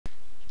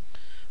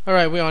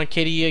Alright, we're on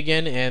KDE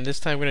again, and this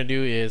time we're gonna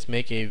do is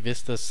make a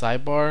Vista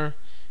Sidebar.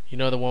 You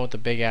know, the one with the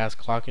big ass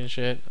clock and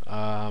shit.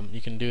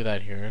 You can do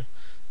that here.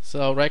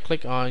 So right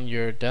click on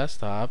your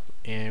desktop,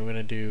 and we're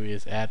gonna do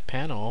is add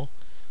panel.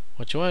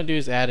 What you want to do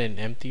is add an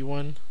empty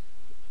one.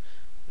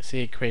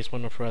 See, it creates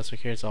one for us.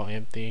 Over here it's all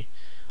empty.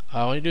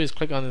 What you do is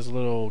click on this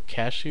little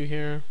cashew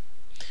here,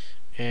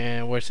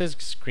 and where it says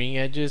screen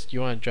edges, you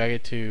want to drag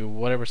it to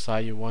whatever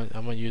side you want.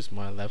 I'm gonna use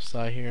my left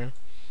side here.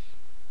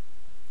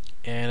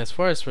 And as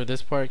far as for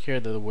this part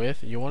here, the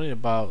width, you want it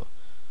about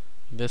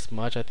this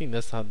much. I think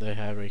that's how they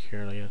have right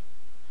here, like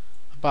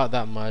about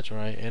that much,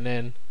 right? And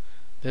then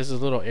there's a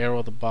little arrow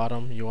at the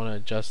bottom. You want to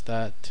adjust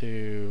that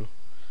to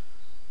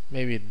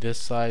maybe this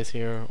size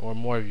here, or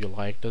more if you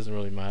like. Doesn't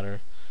really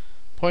matter.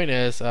 Point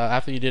is,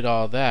 after you did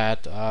all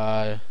that,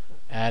 add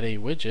a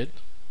widget,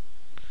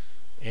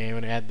 and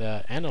you're gonna add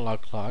the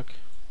analog clock,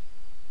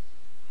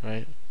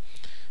 right?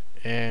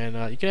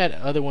 And you can add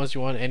other ones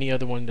you want, any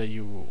other one that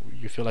you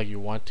feel like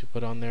you want to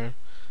put on there,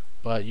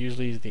 but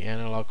usually it's the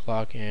analog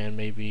clock, and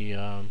maybe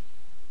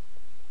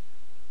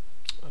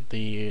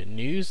the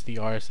news, the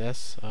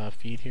RSS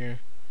feed here.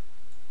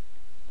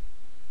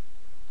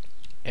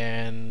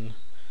 And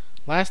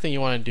last thing you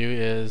want to do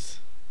is,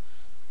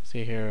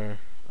 see here,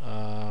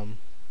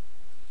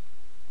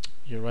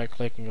 you right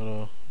click and go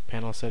to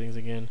panel settings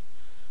again,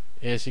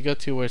 is you go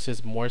to where it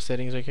says more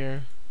settings right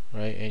here,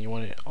 right? And you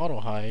want it auto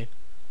hide.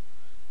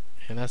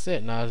 And that's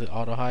it. Now it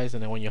auto hides,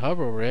 and then when you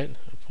hover over it,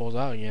 it pulls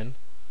out again.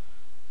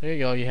 There you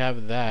go, you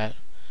have that.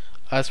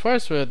 As far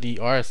as for the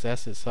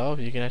RSS itself,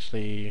 you can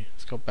actually,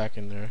 let's go back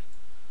in there,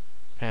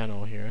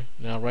 panel here.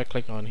 Now right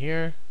click on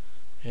here,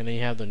 and then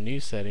you have the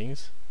new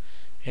settings.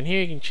 And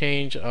here you can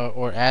change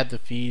or add the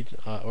feed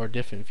or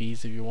different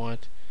feeds if you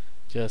want.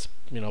 Just,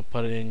 you know,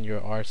 put it in your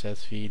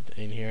RSS feed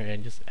in here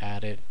and just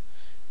add it,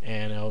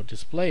 and it'll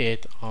display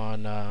it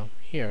on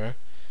here.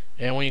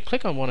 And when you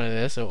click on one of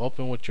this, it'll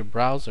open with your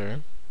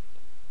browser.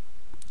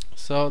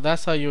 So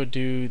that's how you would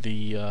do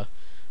the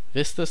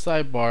Vista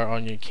Sidebar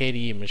on your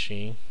KDE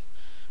machine.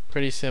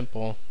 Pretty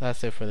simple.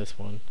 That's it for this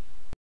one.